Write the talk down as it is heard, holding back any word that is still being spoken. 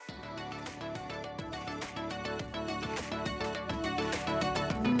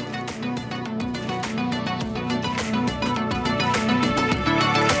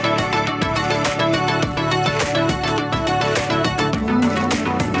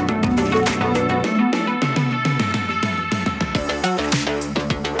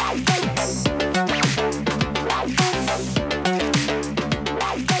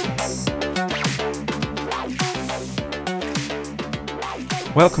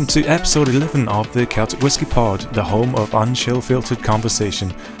Welcome to episode 11 of the Celtic Whisky Pod, the home of unchill filtered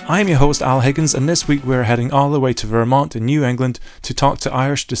conversation. I'm your host Al Higgins, and this week we're heading all the way to Vermont in New England to talk to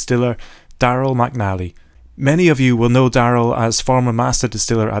Irish distiller Darryl McNally. Many of you will know Darryl as former master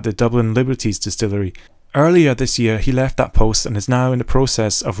distiller at the Dublin Liberties distillery. Earlier this year he left that post and is now in the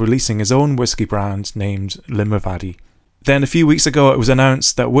process of releasing his own whisky brand named Limavady. Then a few weeks ago it was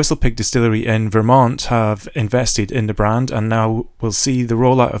announced that Whistlepig Distillery in Vermont have invested in the brand, and now we'll see the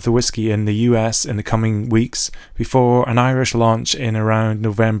rollout of the whisky in the US in the coming weeks before an Irish launch in around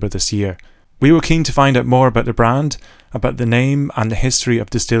November this year. We were keen to find out more about the brand, about the name and the history of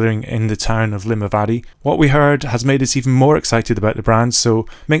distilling in the town of Limavady. What we heard has made us even more excited about the brand, so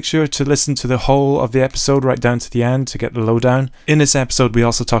make sure to listen to the whole of the episode right down to the end to get the lowdown. In this episode we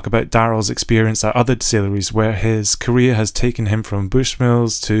also talk about Darryl's experience at other distilleries, where his career has taken him from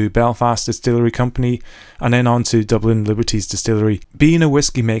Bushmills to Belfast Distillery Company and then on to Dublin Liberties Distillery. Being a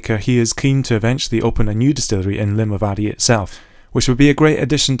whisky maker, he is keen to eventually open a new distillery in Limavady itself, which would be a great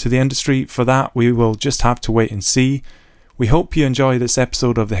addition to the industry. For that, we will just have to wait and see. We hope you enjoy this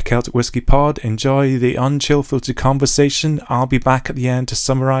episode of the Celtic Whisky Pod. Enjoy the unchill filtered conversation. I'll be back at the end to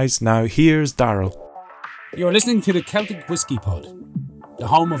summarise. Now here's Darryl. You're listening to the Celtic Whisky Pod, the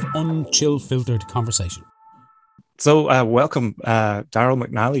home of unchill filtered conversation. So welcome Darryl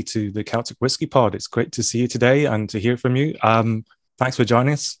McNally to the Celtic Whisky Pod. It's great to see you today and to hear from you. Thanks for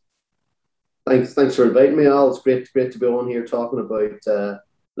joining us. Thanks for inviting me, Al. It's great to be on here talking about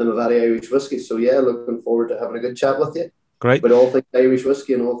Limavady Irish whiskey. So yeah, looking forward to having a good chat with you. Great. About all things Irish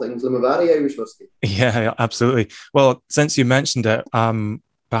whiskey and all things Limavady Irish whiskey. Yeah, absolutely. Well, since you mentioned it,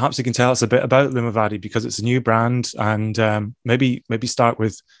 perhaps you can tell us a bit about Limavady, because it's a new brand, and maybe start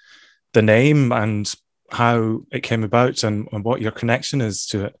with the name and how it came about and what your connection is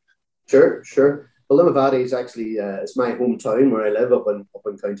to it. Sure. Well, Limavady is actually it's my hometown where I live up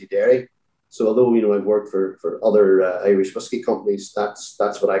in County Derry. So although, I've worked for other Irish whiskey companies,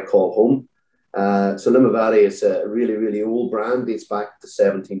 that's what I call home. So Limavady is a really, really old brand, dates back to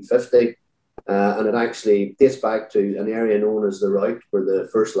 1750. And it actually dates back to an area known as the Route, where the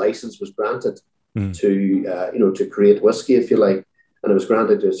first license was granted to create whiskey, if you like. And it was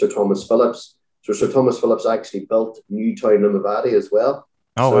granted to Sir Thomas Phillips. So Sir Thomas Phillips actually built Newtown Limavady as well.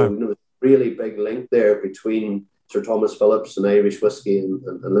 Oh, so, wow. There's a really big link there between Sir Thomas Phillips and Irish whiskey and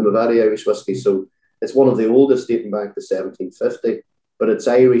Limavady Irish whiskey. So it's one of the oldest, dating back to 1750, but it's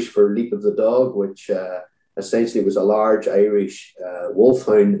Irish for leap of the dog, which essentially was a large Irish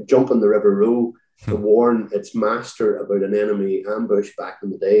wolfhound jumping the River Roe to warn its master about an enemy ambush back in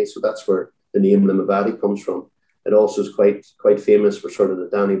the day. So that's where the name Limavady comes from. It also is quite famous for sort of the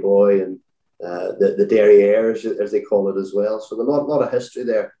Danny Boy and the Derriere, as they call it as well. So there's a lot of history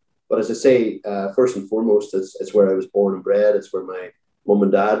there. But as I say, first and foremost, it's where I was born and bred. It's where my mum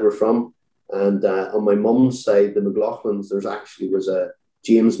and dad were from. And on my mum's side, the McLaughlins, was a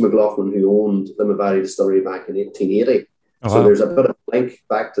James McLaughlin who owned Limavady Distillery back in 1880. Oh, so wow. There's a bit of a link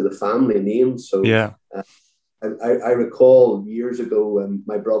back to the family name. So yeah. I recall years ago,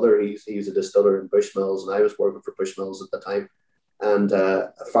 my brother, he's a distiller in Bushmills, and I was working for Bushmills at the time. And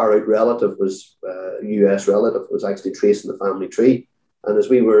a far-out relative a US relative, was actually tracing the family tree. And as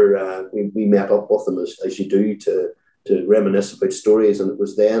we were, we met up with them as you do to reminisce about stories. And it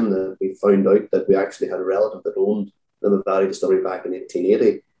was then that we found out that we actually had a relative that owned Limavady Distillery back in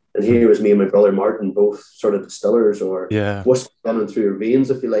 1880. And here was me and my brother Martin, both sort of distillers, or whiskey running through our veins,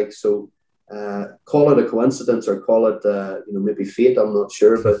 if you like. So call it a coincidence or call it, maybe fate, I'm not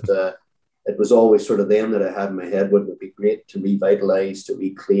sure. But it was always sort of them that I had in my head. Would it be great to revitalise, to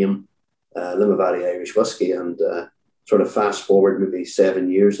reclaim Limavady Irish whiskey? And sort of fast forward maybe 7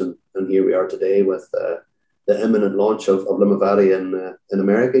 years, and here we are today with the imminent launch of Limavady in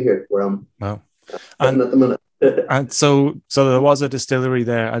America here, where I'm at the minute. And so there was a distillery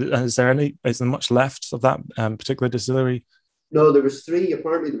there. Is there much left of that particular distillery? No, there was three.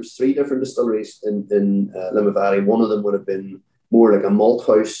 Apparently, there was three different distilleries in Limavady. One of them would have been more like a malt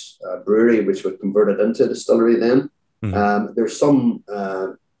house brewery, which would convert it into a distillery then. Mm-hmm. There's some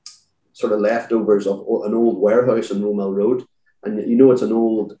sort of leftovers of an old warehouse on Romell Road, and it's an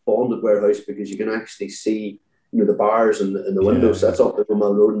old bonded warehouse because you can actually see the bars and the windows. That's up the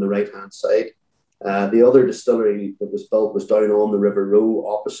Romell Road on the right hand side. The other distillery that was built was down on the River Roe,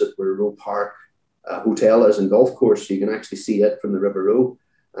 opposite where Roe Park Hotel is and golf course, so you can actually see it from the River Roe.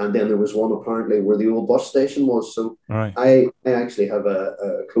 And then there was one apparently where the old bus station was. So right. I actually have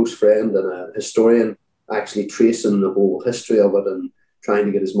a close friend and a historian actually tracing the whole history of it and trying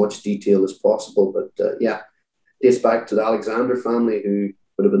to get as much detail as possible. But dates back to the Alexander family, who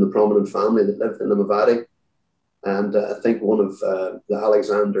would have been the prominent family that lived in Limavady. And I think one of the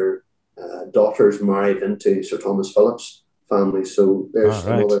Alexander daughters married into Sir Thomas Phillips family. So All there's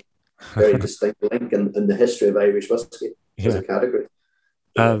right. another very distinct link in the history of Irish whiskey as Yeah. a category.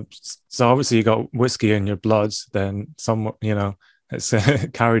 Yeah. So obviously you got whiskey in your blood, then some, it's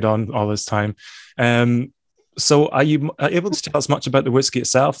carried on all this time. So are you able to tell us much about the whiskey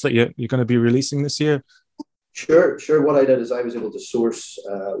itself that you're going to be releasing this year? Sure. What I did is I was able to source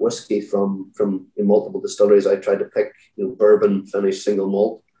whiskey from multiple distilleries. I tried to pick bourbon finished single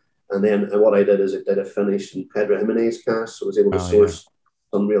malt, and then what I did is I did a finish in Pedro Jimenez cask, so I was able to Oh, yeah. source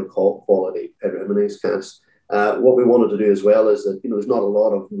some real quality Pedro Jimenez cask. What we wanted to do as well is that there's not a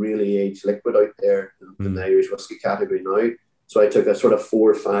lot of really aged liquid out there in the Irish whiskey category now. So I took a sort of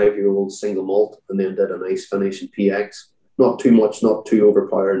 4 or 5 year old single malt and then did a nice finish in PX. Not too much, not too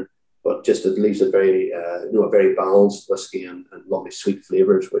overpowering, but just it leaves a very a very balanced whiskey and lovely sweet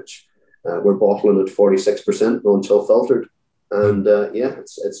flavors, which we're bottling at 46% non-chill filtered, and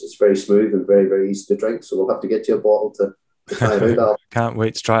it's very smooth and very, very easy to drink. So we'll have to get you a bottle to try it out. Can't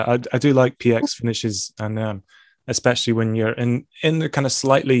wait to try it. I do like PX finishes, and especially when you're in the kind of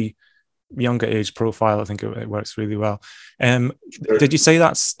slightly younger age profile, I think it works really well. Sure. Did you say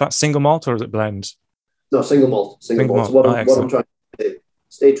that's single malt or is it blend? No, single malt. So what I'm trying to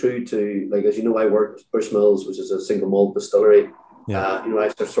stay true to, like, as you know, I worked at Bushmills, which is a single malt distillery. Yeah. I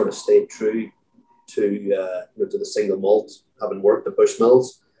just sort of stayed true to the single malt, having worked at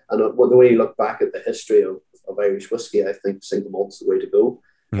Bushmills. And the way you look back at the history of Irish whiskey, I think single malt's the way to go.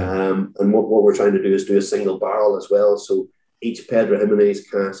 And what we're trying to do is do a single barrel as well. So each Pedro Jimenez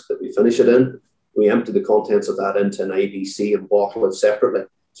cask that we finish it in, we empty the contents of that into an IBC and bottle it separately.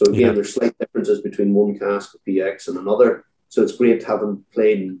 So again, there's slight differences between one cask of PX and another. So it's great having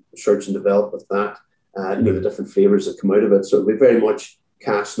played and search and develop with that, the different flavors that come out of it. So it'll be very much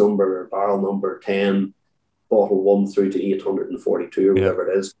cask number or barrel number 10, bottle 1 through to 842 or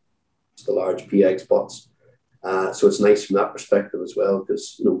whatever it is. It's the large PX pots. So it's nice from that perspective as well,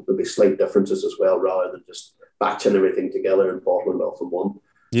 because there'll be slight differences as well, rather than just batching everything together and bottling it off in one.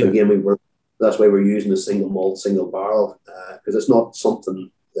 So again, that's why we're using a single malt, single barrel, because it's not something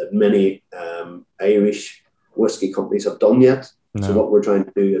that many Irish whiskey companies have done yet. No. So what we're trying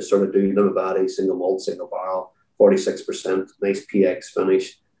to do is sort of do Limavady, single malt, single barrel, 46%, nice PX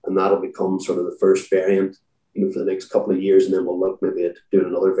finish, and that'll become sort of the first variant, for the next couple of years, and then we'll look maybe at doing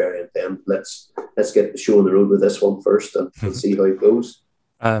another variant. Then let's get the show on the road with this one first and see how it goes.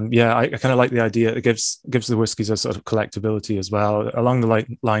 I kind of like the idea. It gives the whiskies a sort of collectability as well, along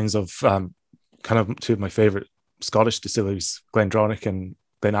the lines of kind of two of my favorite Scottish distilleries, Glendronach and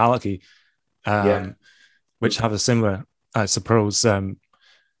Glenallachie, which have a similar, I suppose,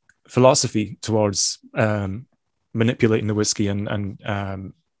 philosophy towards manipulating the whiskey and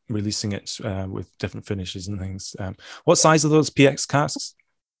releasing it with different finishes and things. What size are those PX casks?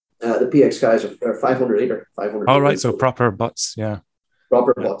 The PX casks are 500 litre. 500. All right, so proper butts, yeah.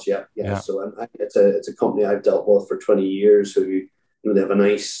 Proper butts, yeah. So it's a company I've dealt with for 20 years who, they have a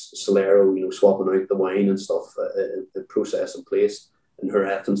nice Solero, swapping out the wine and stuff, the process in place in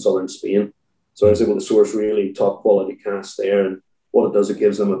Jerez in southern Spain. So I was able to source really top quality casks there, and what it does, it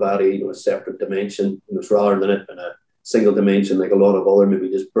gives them a very, a separate dimension, rather than it in a single dimension like a lot of other maybe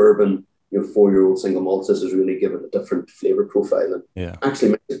just bourbon, 4-year-old single malts. This is really given a different flavour profile and actually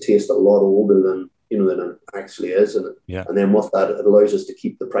makes it taste a lot older than it actually is. And then with that, it allows us to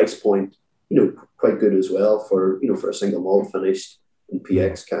keep the price point, quite good as well for a single malt finished in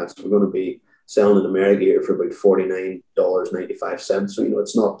PX cask. We're going to be selling in America here for about $49.95. So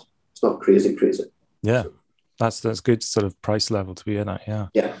it's not crazy. Yeah, that's good sort of price level to be in at. Yeah.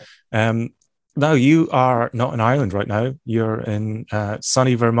 Now you are not in Ireland right now. You're in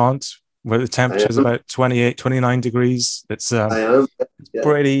sunny Vermont, where the temperature is about 28, 29 degrees. It's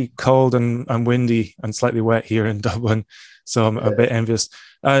pretty cold and windy and slightly wet here in Dublin, so I'm a bit envious.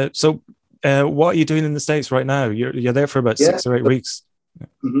 So what are you doing in the States right now? You're there for about 6 or 8 weeks.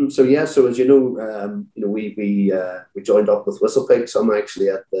 Mm-hmm. So as you know, we joined up with Whistlepig. So I'm actually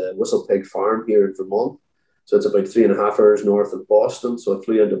at the Whistlepig farm here in Vermont. So it's about 3.5 hours north of Boston. So I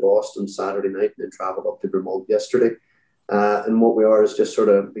flew into Boston Saturday night and then traveled up to Vermont yesterday. And what we are is just sort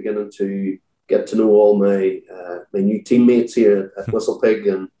of beginning to get to know all my new teammates here at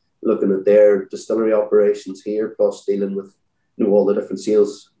Whistlepig and looking at their distillery operations here, plus dealing with all the different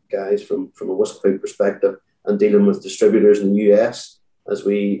sales guys from a Whistlepig perspective, and dealing with distributors in the US as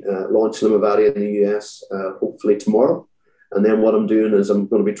we launch Limavady in the US hopefully tomorrow. And then what I'm doing is I'm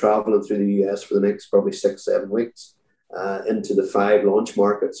going to be traveling through the US for the next probably 6-7 weeks into the 5 launch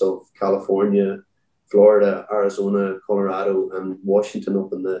markets of California, Florida, Arizona, Colorado, and Washington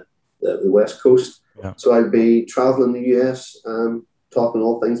up in the the West Coast. Yeah. So I'll be traveling the US, talking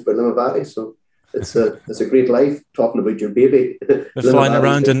all things about Limavady. So it's a great life talking about your baby. Flying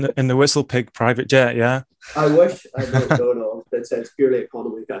around in the Whistle Pig private jet, yeah. I wish. I no. It's purely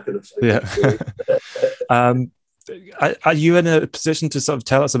economy. That kind of stuff. Yeah. Are you in a position to sort of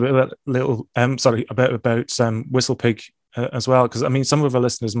tell us a bit about Whistle Pig as well? Because I mean, some of our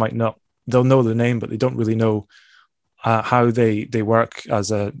listeners might not. They'll know the name, but they don't really know how they work as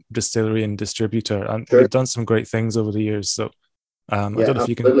a distillery and distributor. And they've done some great things over the years. So I don't know if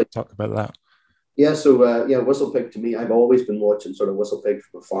you can talk about that. Yeah, so Whistle Pig, to me, I've always been watching sort of Whistle Pig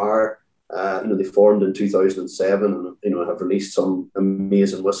from afar. They formed in 2007 and, have released some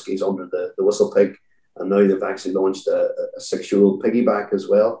amazing whiskies under the Whistle Pig. And now they've actually launched a 6-year-old piggyback as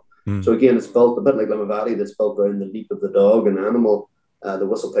well. So again, it's built a bit like Limavady, that's built around the leap of the dog and animal. The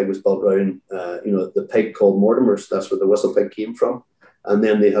Whistle Pig was built around, the pig called Mortimer's. That's where the Whistle Pig came from. And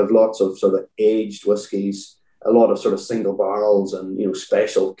then they have lots of sort of aged whiskies, a lot of sort of single barrels and,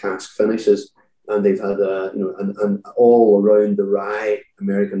 special cask finishes. And they've had, and all around the rye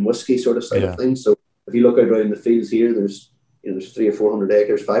American whiskey sort of side of things. So if you look out around the fields here, there's 300 or 400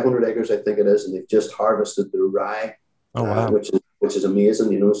 acres, 500 acres, I think it is. And they've just harvested the rye, which is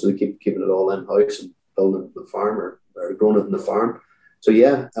amazing, so they keeping it all in-house and building the farm or growing it in the farm. So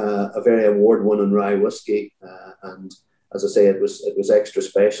a very award-winning rye whiskey. And as I say, it was extra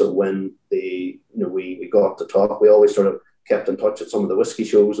special when we got to talk. We always sort of kept in touch at some of the whiskey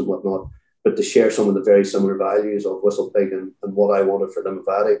shows and whatnot, but to share some of the very similar values of Whistle Pig and what I wanted for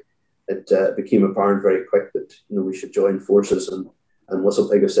Limavady, it became apparent very quick that we should join forces. And Whistle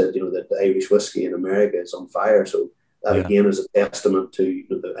Pig has said that the Irish whiskey in America is on fire. So that again is a testament to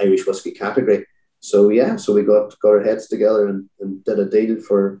the Irish whiskey category. So we got our heads together and did a deal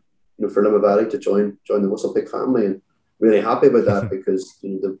for Limavady to join the Whistle Pig family, and really happy about that because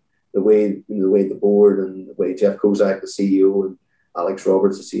the way the board and the way Jeff Kozak, the CEO, and Alex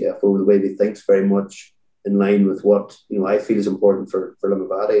Roberts, the CFO, the way they think's very much in line with what I feel is important for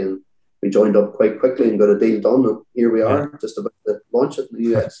Limavady, and we joined up quite quickly and got a deal done. And here we are, just about to launch it in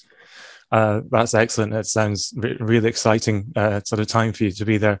the US. That's excellent. It sounds really exciting sort of time for you to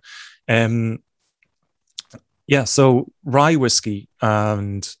be there. So rye whiskey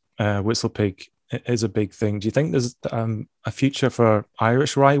and Whistle Pig is a big thing. Do you think there's a future for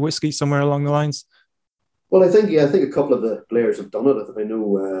Irish rye whiskey somewhere along the lines? Well, I think a couple of the players have done it. I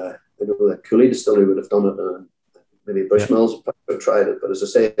know that Cooley Distillery would have done it, and maybe Bushmills have tried it. But as I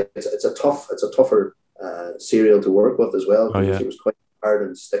say, it's a tougher cereal to work with as well, because it was quite hard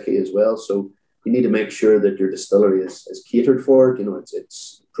and sticky as well. So you need to make sure that your distillery is catered for it.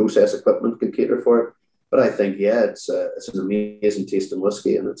 It's process equipment can cater for it. But I think it's an amazing tasting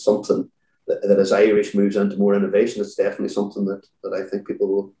whiskey, and it's something that as Irish moves into more innovation, it's definitely something that I think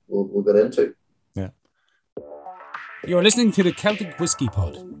people will get into. Yeah. You're listening to the Celtic Whisky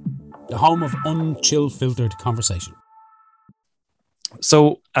Pod, the home of unchill filtered conversation.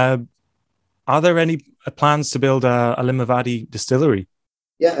 So, are there any plans to build a Limavady distillery?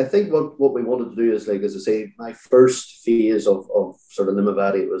 Yeah, I think what we wanted to do is, like, as I say, my first phase of sort of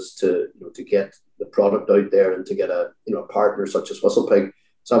Limavady was to get the product out there and to get a partner such as Whistle Pig.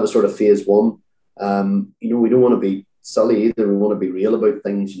 So that was sort of phase one. We don't want to be silly either. We want to be real about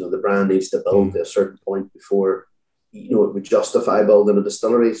things. The brand needs to build to a certain point before it would justify building a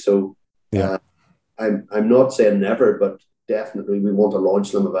distillery. So I'm not saying never, but definitely we want to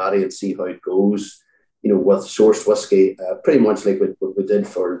launch Limavady and see how it goes. With sourced whiskey, pretty much like what we did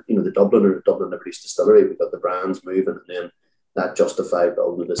for the Dublin Liberties Distillery. We got the brands moving, and then that justified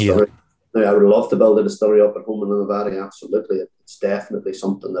building a distillery. Yeah. Now, I would love to build a distillery up at home in Limavady. Absolutely, it's definitely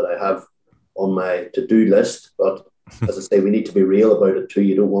something that I have on my to-do list. But as I say, we need to be real about it too.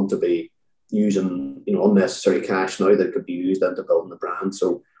 You don't want to be using unnecessary cash now that could be used into building the brand.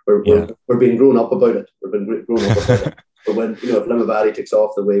 So we're being grown up about it. We're being grown up about it. But when if Limavady takes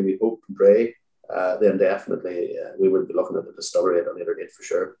off the way we hope and pray, then definitely we will be looking at the distillery at a later date for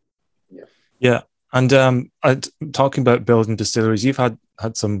sure. Yeah. And talking about building distilleries, you've had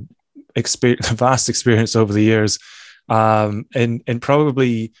some vast experience over the years in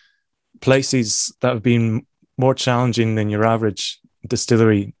probably places that have been more challenging than your average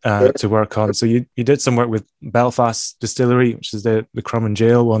distillery to work on. So you did some work with Belfast Distillery, which is the Crumb and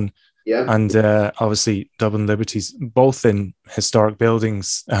Jail one. Yeah. And obviously Dublin Liberties, both in historic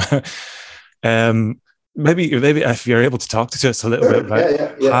buildings. Maybe if you're able to talk to us a little bit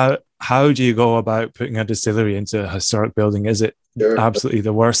about how do you go about putting a distillery into a historic building? Is it absolutely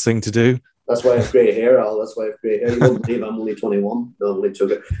the worst thing to do? That's why I have grey hair, Al. That's why I have grey hair. You won't believe I'm only 21. No, I'm only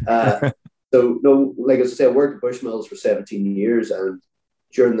joking. So, no, like as I say, I worked at Bushmills for 17 years, and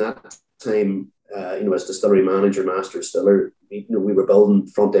during that time, as distillery manager, master distiller, we were building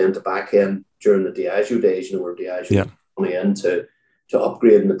front end to back end during the Diageo days, where Diageo money in to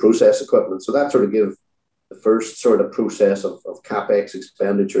upgrading the process equipment. So that sort of gave the first sort of process of capex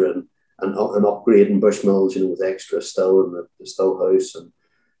expenditure and upgrading Bushmills, with extra still in the still house, and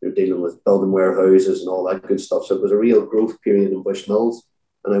dealing with building warehouses and all that good stuff. So it was a real growth period in Bushmills,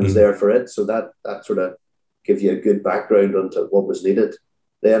 and I was there for it. So that sort of give you a good background onto what was needed.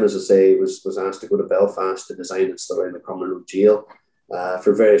 Then, as I say, was asked to go to Belfast to design a distillery in the Crumlin Road Jail.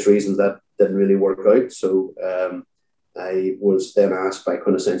 For various reasons, that didn't really work out. So I was then asked by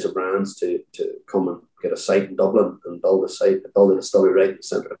Quintessential Brands to come and get a site in Dublin and build a distillery right in the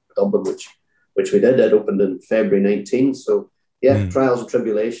centre of Dublin, which we did. It opened in February 19. So trials and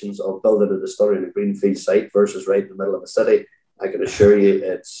tribulations of building a distillery in a greenfield site versus right in the middle of the city. I can assure you,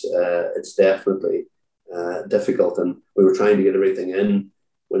 it's definitely difficult, and we were trying to get everything in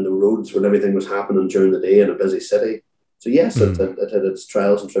when everything was happening during the day in a busy city. So yes, it had its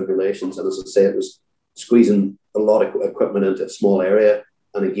trials and tribulations, and as I say, it was squeezing a lot of equipment into a small area,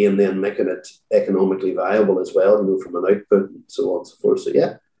 and again then making it economically viable as well, from an output and so on and so forth. So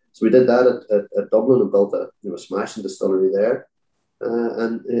so we did that at Dublin and built a smashing distillery there,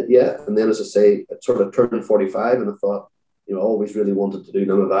 and then, as I say, it sort of turned 45, and I thought, I always really wanted to do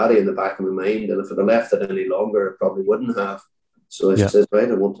Limavady in the back of my mind, and if I'd have left it any longer, I probably wouldn't have. So I said, right,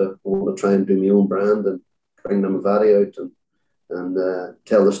 I want to try and do my own brand and bring Limavady out and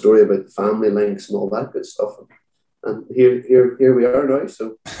tell the story about the family links and all that good stuff. And here we are now.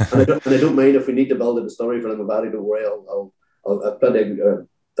 So and I don't mind if we need to build a distillery for Limavady. Don't worry, I'll put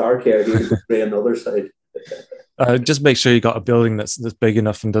dark hair here to grey on the other side. Just make sure you got a building that's big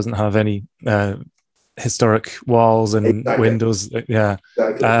enough and doesn't have any historic walls and windows. Yeah.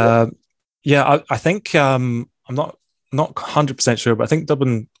 Exactly. I think I'm not 100% sure, but I think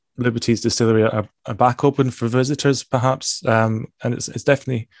Dublin Liberty's distillery are back open for visitors, perhaps, and it's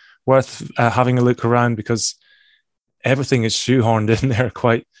definitely worth having a look around, because everything is shoehorned in there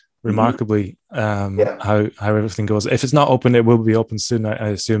quite remarkably. How everything goes. If it's not open, it will be open soon, I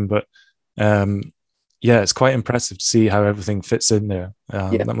assume. But it's quite impressive to see how everything fits in there.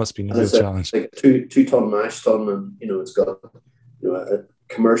 That must be a real challenge. Like a 2-ton mash tun, and it's got a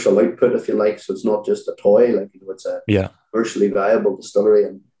commercial output, if you like. So it's not just a toy. It's a commercially viable distillery,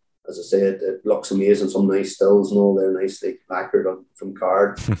 and as I say, it looks amazing. Some nice stills and all there, nicely lacquered from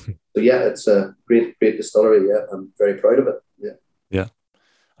card. So it's a great distillery. I'm very proud of it.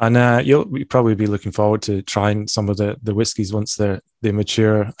 And you'll probably be looking forward to trying some of the whiskies once they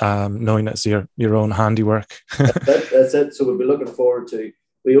mature, knowing it's your own handiwork. That's it. So we'll be looking forward to.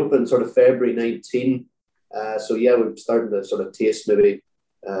 We opened sort of February 19. We're starting to sort of taste maybe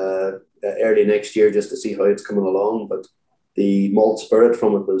early next year, just to see how it's coming along. But the malt spirit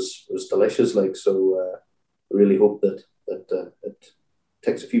from it was delicious. I really hope that it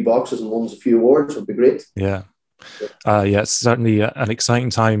ticks a few boxes and wins a few awards. Would be great. It's certainly an exciting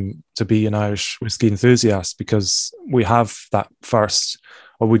time to be an Irish whiskey enthusiast, because we have that first,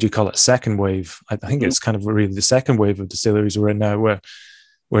 or would you call it second wave? I think it's kind of really the second wave of distilleries we're in now, where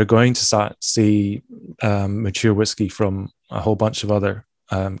we're going to start see mature whiskey from a whole bunch of other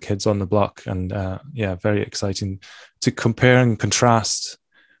kids on the block, and very exciting to compare and contrast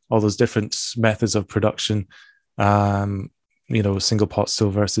all those different methods of production. Single pot still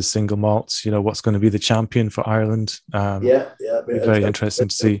versus single malts. What's going to be the champion for Ireland? Very interesting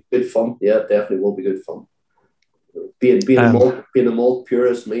to see. Good fun. Yeah, definitely will be good fun. Being a malt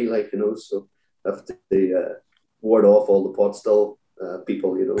purist, me, so have to ward off all the pot still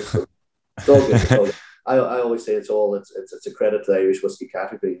people. So it's all good. It's all good. I always say it's a credit to the Irish whiskey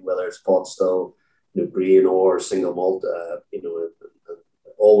category, whether it's pot still, grain or single malt.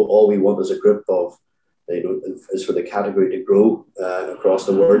 All we want as a group of is for the category to grow across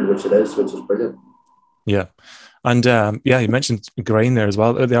the world, which is brilliant. Yeah. And you mentioned grain there as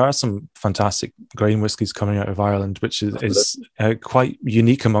well. There are some fantastic grain whiskies coming out of Ireland, which is quite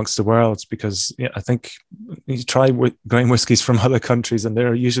unique amongst the world, because I think you try grain whiskies from other countries and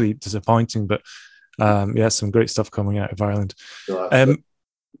they're usually disappointing, but some great stuff coming out of Ireland. No,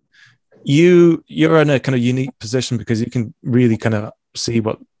 you're in a kind of unique position because you can really kind of see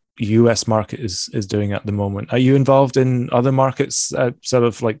what US market is doing at the moment. Are you involved in other markets, sort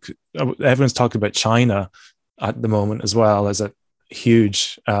of like everyone's talking about China at the moment as well as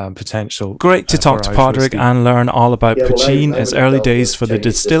huge potential. Great to talk to Padraig and learn all about Poitín. It's early days for the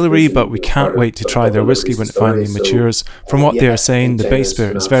distillery, but we can't wait to try their whiskey when it finally matures. From what they are saying, the base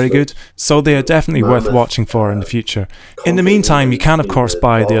spirit is very good, so they are definitely worth watching for in the future. In the meantime, you can of course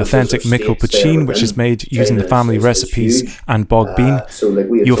buy the authentic Mickle Poitín, which is made using the family recipes and bog bean.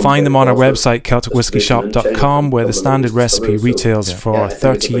 You'll find them on our website celticwhiskyshop.com, where the standard recipe retails for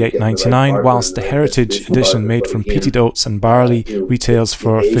 €38.99, whilst the heritage edition made from peated oats and barley retails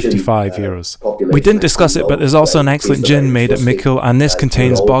for €55. We didn't discuss it, but there's also an excellent gin made at Mickle, and this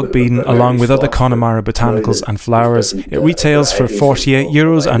contains bog bean along with other Connemara botanicals and flowers. It retails for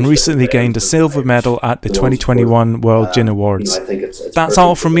 €48 and recently gained a silver medal at the 2021 World Gin Awards. That's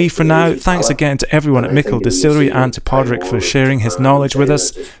all from me for now. Thanks again to everyone at Mickle Distillery and to Padraig for sharing his knowledge with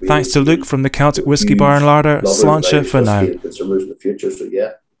us. Thanks to Luke from the Celtic Whisky Bar and Larder. Sláinte for now. So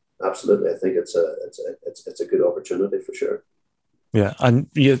yeah, absolutely. I think it's a good opportunity for sure. Yeah, and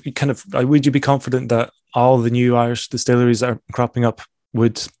you kind of would you be confident that all the new Irish distilleries that are cropping up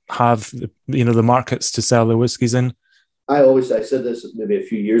would have the markets to sell their whiskies in? I said this maybe a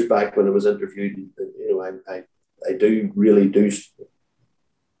few years back when I was interviewed. I do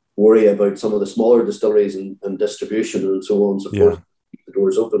worry about some of the smaller distilleries and distribution and so on and so forth. Keep the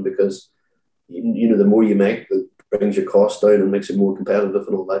doors open, because the more you make, it brings your cost down and makes it more competitive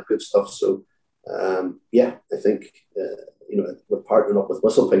and all that good stuff. So I think we're partnering up with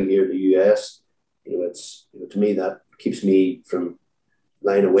WhistlePig here in the US. It's to me that keeps me from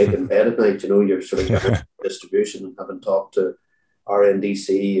lying awake in bed at night. You're sort of distribution, and having talked to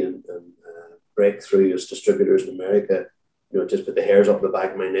RNDC and Breakthrough as distributors in America. Just put the hairs up the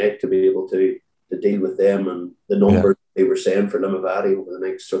back of my neck to be able to deal with them, and the numbers they were saying for Limavady over the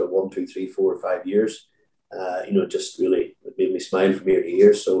next sort of 1, 2, 3, 4, or 5 years. Just really it made me smile from ear to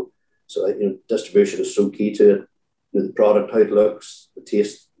ear. So distribution is so key to it. The product, how it looks, the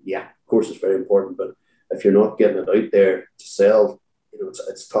taste, of course, it's very important. But if you're not getting it out there to sell,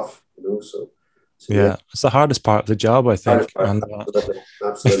 it's tough. So it's the hardest part of the job, I think. And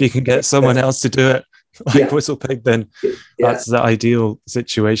absolutely. If you can get someone else to do it, like WhistlePig, then that's the ideal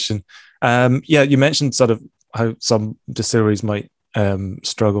situation. You mentioned sort of how some distilleries might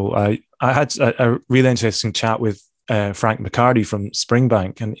struggle. I had a really interesting chat with Frank McCarty from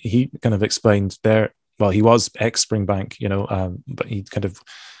Springbank, and he kind of explained he was ex-Springbank, but he kind of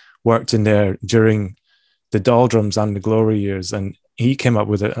worked in there during the doldrums and the glory years, and he came up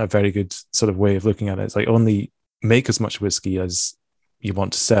with a very good sort of way of looking at it. It's like, only make as much whiskey as you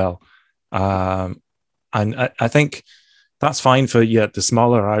want to sell. And I think that's fine for the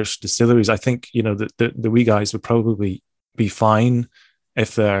smaller Irish distilleries. I think the wee guys would probably be fine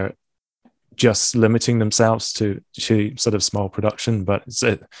if they're just limiting themselves to sort of small production. But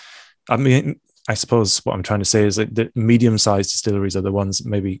I suppose what I'm trying to say is that the medium-sized distilleries are the ones that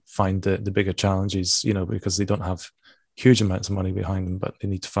maybe find the bigger challenges, because they don't have huge amounts of money behind them, but they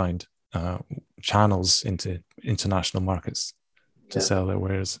need to find channels into international markets to sell their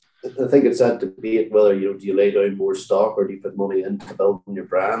wares. I think it's that debate whether do you lay down more stock or do you put money into building your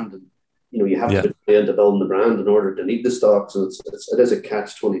brand, and you have to put money into building the brand in order to need the stock. So it is a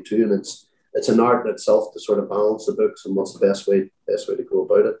catch-22, and it's an art in itself to sort of balance the books and what's the best way to go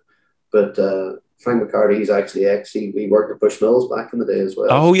about it. But Frank McCarty, he's actually he worked at Bushmills back in the day as well.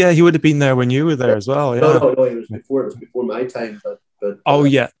 Oh yeah, he would have been there when you were there as well. Yeah. No, it was before my time. But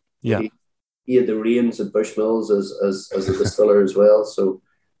he had the reins at Bushmills as a distiller as well. So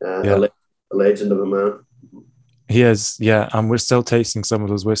a legend of a man. He is, and we're still tasting some of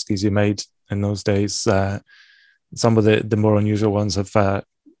those whiskies you made in those days. Some of the more unusual ones have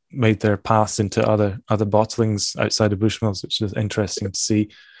made their paths into other bottlings outside of Bushmills, which is interesting to see.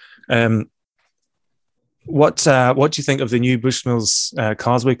 What do you think of the new Bushmills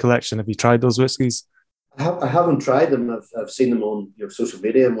Causeway collection? Have you tried those whiskies? I haven't tried them. I've seen them on social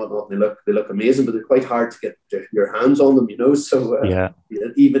media and whatnot. They look amazing, but they're quite hard to get your hands on them. So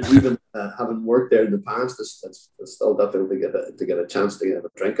even having worked there in the past, it's still difficult to get a chance to have a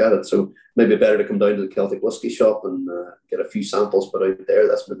drink at it. So maybe better to come down to the Celtic Whisky Shop and get a few samples put out there.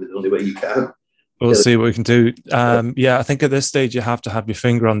 That's maybe the only way you can. We'll see what we can do. I think at this stage you have to have your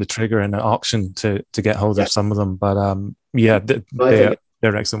finger on the trigger in an auction to get hold of some of them. But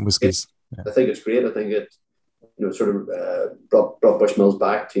they're excellent whiskies. I think it's great. I think it sort of brought Bushmills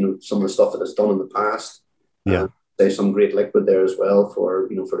back to some of the stuff that it's done in the past. There's some great liquid there as well for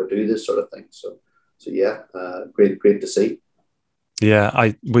to do this sort of thing. So great to see.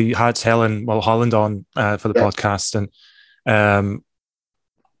 Yeah, we had Holland on for the podcast, and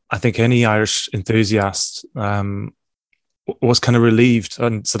I think any Irish enthusiast was kind of relieved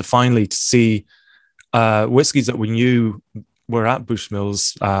and sort of finally to see whiskies that we knew were at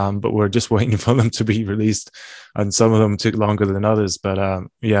Bushmills, but we're just waiting for them to be released, and some of them took longer than others. But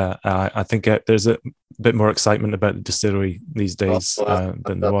I think there's a bit more excitement about the distillery these days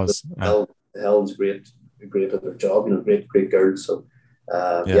than there was. Helen's great at their job, great girls. So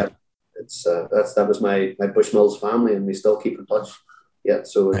it's that was my Bushmills family, and we still keep in touch. Yeah,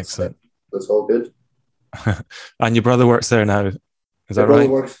 so it's all good. And your brother works there now. Is that right?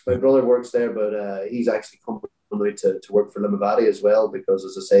 My brother works there, but he's actually come out to work for Limavady as well, because,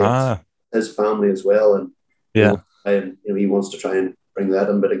 as I say, it's his family as well, and he wants to try and bring that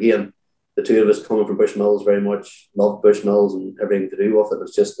in. But again, the two of us coming from Bushmills very much love Bushmills and everything to do with it.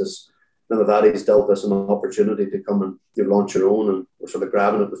 It's just this Limavady's dealt us an opportunity to come and launch our own, and we're sort of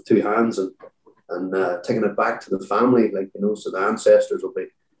grabbing it with two hands and taking it back to the family, so the ancestors will be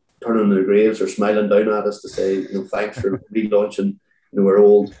turning in their graves or smiling down at us to say, thanks for relaunching our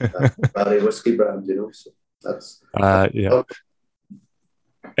old Limavady whiskey brand. So that's Are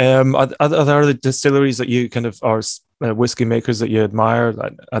there other distilleries that you kind of are whiskey makers that you admire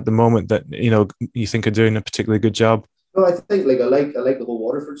at the moment that you think are doing a particularly good job? No, I think I like the whole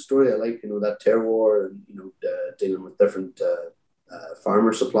Waterford story. I like that terroir and dealing with different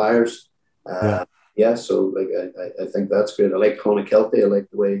farmer suppliers. So I think that's great. I like Clonakilty. I like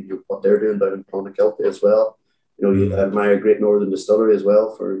the way what they're doing down in Clonakilty as well. You admire Great Northern Distillery as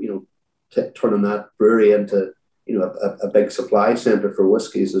well for turning that brewery into a big supply centre for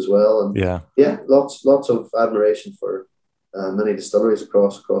whiskies as well. And lots of admiration for many distilleries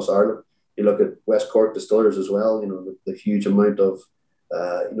across Ireland. You look at West Cork distillers as well. The huge amount of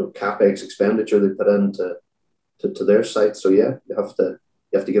capex expenditure they put into to their site. So you have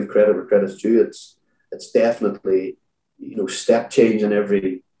to give credit where credit's due. It's definitely step changing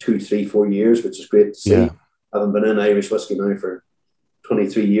every 2, 3, 4 years, which is great to see. Yeah. Having been in Irish whiskey now for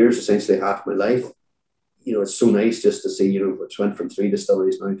 23 years, essentially half my life. It's so nice just to see, it's went from 3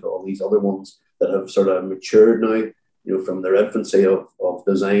 distilleries now to all these other ones that have sort of matured now, from their infancy of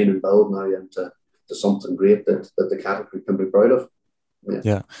design and build now into something great that the category can be proud of.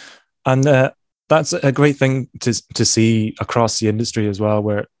 Yeah. And that's a great thing to see across the industry as well,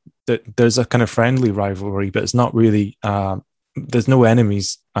 where there's a kind of friendly rivalry, but it's not really, there's no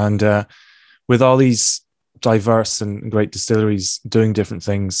enemies. And with all these diverse and great distilleries doing different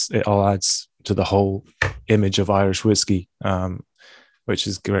things, it all adds to the whole image of Irish whiskey, which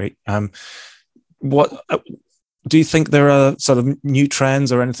is great. What do you think there are sort of new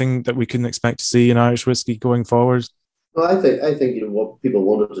trends or anything that we can expect to see in Irish whiskey going forward? Well, I think what people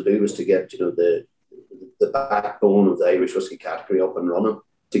wanted to do was to get the backbone of the Irish whiskey category up and running,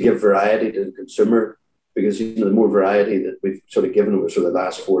 to give variety to the consumer, because the more variety that we've sort of given over sort of the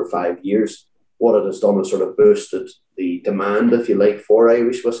last 4 or 5 years, what it has done is sort of boosted the demand, if you like, for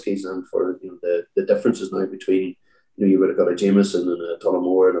Irish whiskies, and for the differences now between you would have got a Jameson and a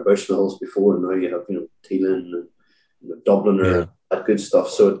Tullamore and a Bushmills before, and now you have Teelan and Dubliner, that good stuff.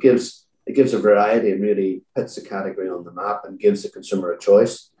 So it gives a variety and really puts the category on the map and gives the consumer a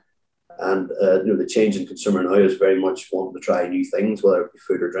choice. And the change in consumer now is very much wanting to try new things, whether it be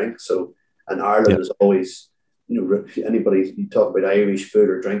food or drink. So, and Ireland is always, anybody, you talk about Irish food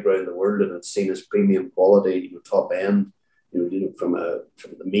or drink around the world, and it's seen as premium quality, top end, from the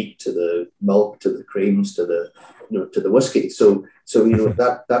meat to the milk to the creams to the to the whiskey. So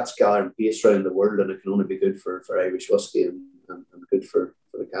that's gathered pace around the world, and it can only be good for Irish whiskey and good for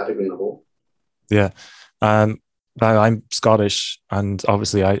the category in a whole. Yeah. I'm Scottish, and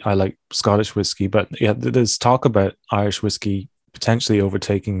obviously I like Scottish whiskey, but there's talk about Irish whiskey potentially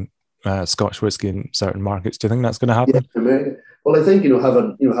overtaking Scotch whiskey in certain markets. Do you think that's going to happen? Yeah, well, I think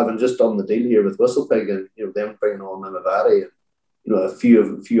having just done the deal here with Whistlepig, and them bringing on Limavady, and a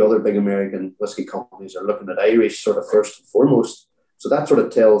few other big American whiskey companies are looking at Irish sort of first and foremost. So that sort of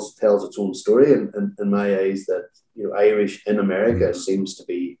tells its own story in my eyes, that Irish in America seems to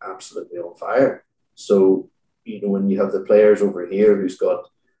be absolutely on fire. So when you have the players over here who's got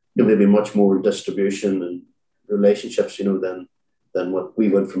maybe much more distribution and relationships than what we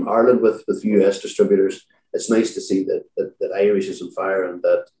went from Ireland with US distributors, it's nice to see that Irish is on fire, and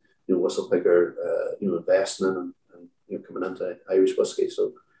that Whistlepig are investing in and coming into Irish whiskey.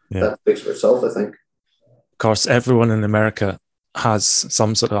 So that speaks for itself, I think. Of course, everyone in America has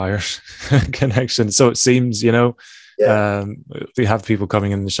some sort of Irish connection. So it seems, we have people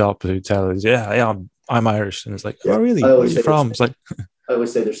coming in the shop who tell us, I'm Irish. And it's like, oh, really? Where are you from? It's like, I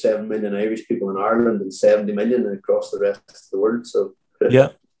always say there's 7 million Irish people in Ireland and 70 million across the rest of the world. So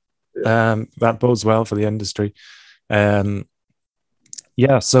that bodes well for the industry. So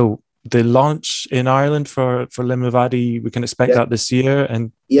the launch in Ireland for Limavady, we can expect that this year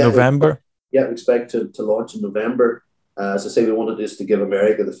in November. We expect to launch in November. As I say, we wanted this to give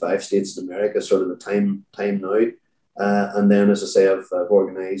America, the 5 states in America, sort of the time now. And then, as I say, I've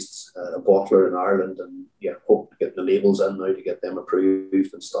organised a bottler in Ireland, and hope to get the labels in now to get them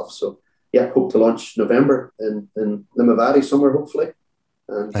approved and stuff. So hope to launch November in Limavady somewhere, hopefully.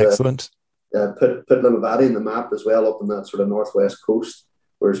 And excellent. Put Limavady in the map as well, up on that sort of northwest coast,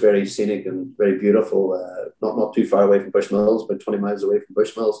 where it's very scenic and very beautiful. Not too far away from Bushmills, about 20 miles away from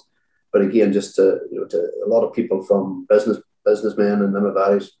Bushmills. But again, just to a lot of people from businessmen in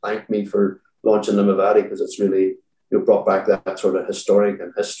Limavady thank me for launching Limavady, because it's really brought back that sort of historic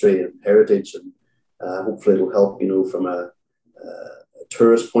and history and heritage, and hopefully it'll help from a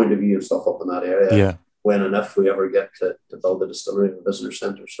tourist point of view and stuff up in that area. Yeah. When and if we ever get to build a distillery and a visitor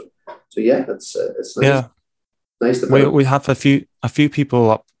centre. So it's nice. Yeah. Nice to we have a few people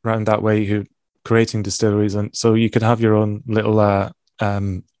up around that way who creating distilleries, and so you could have your own little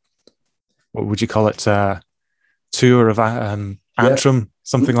what would you call it, tour of Antrim,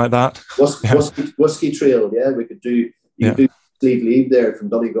 something like that. Whiskey trail. We could do. You could do Sleeve Leave there from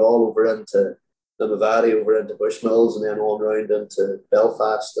Donegal over into Limavady, over into Bushmills, and then on round into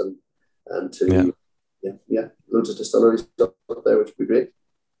Belfast and to loads of distilleries up there, which would be great.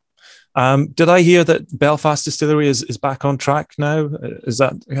 Did I hear that Belfast Distillery is back on track now? Is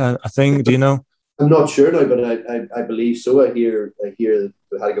that a thing? Do you know? I'm not sure now, but I believe so. I hear they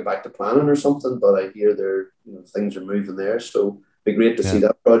had to go back to planning or something, but I hear things are moving there. So it'd be great to see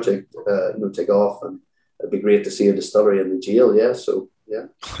that project take off, and it'd be great to see a distillery in the jail. Yeah, so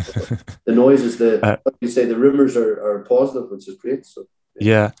the noise is like you say, the rumours are positive, which is great. So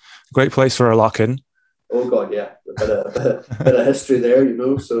great place for a lock-in. Oh God, yeah, a bit of history there,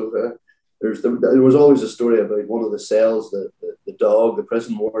 So there was always a story about one of the cells that the dog, the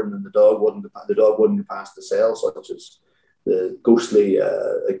prison warden, and the dog wouldn't go past the cell, such as the ghostly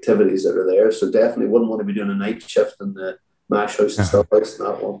activities that are there. So definitely wouldn't want to be doing a night shift in the mash house and stuff like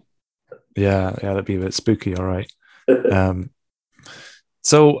that one. Yeah, that'd be a bit spooky. All right.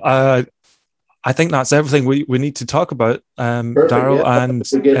 So I think that's everything we need to talk about, Darryl. And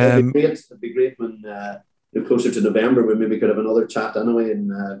it'd be great when closer to November, we maybe could have another chat anyway, and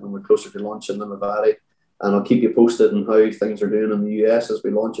when we're closer to launching Limavady, and I'll keep you posted on how things are doing in the US as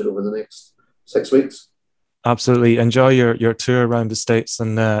we launch it over the next 6 weeks. Absolutely. Enjoy your tour around the States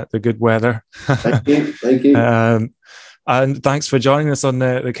and the good weather. Thank you. And thanks for joining us on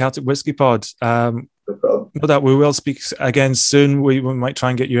the Celtic Whisky Pod. No problem. That we will speak again soon. We might try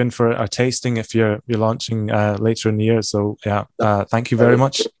and get you in for a tasting if you're launching later in the year. So thank you very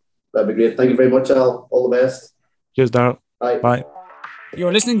much. That'd be great. Thank you very much, Al. All the best. Cheers, Darryl. Bye.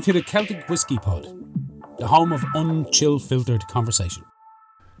 You're listening to the Celtic Whisky Pod, the home of unchill filtered conversation.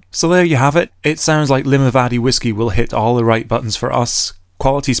 So there you have it. It sounds like Limavady whiskey will hit all the right buttons for us.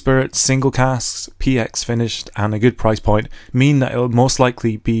 Quality spirit, single casks, PX finished, and a good price point mean that it'll most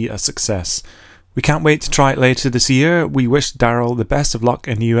likely be a success. We can't wait to try it later this year. We wish Darryl the best of luck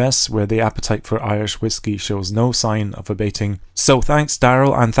in the US, where the appetite for Irish whiskey shows no sign of abating. So thanks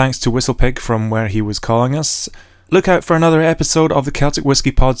Darryl, and thanks to Whistlepig from where he was calling us. Look out for another episode of the Celtic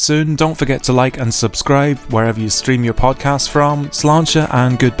Whisky Pod soon. Don't forget to like and subscribe wherever you stream your podcasts from. Sláinte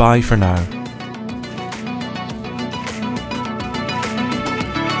and goodbye for now.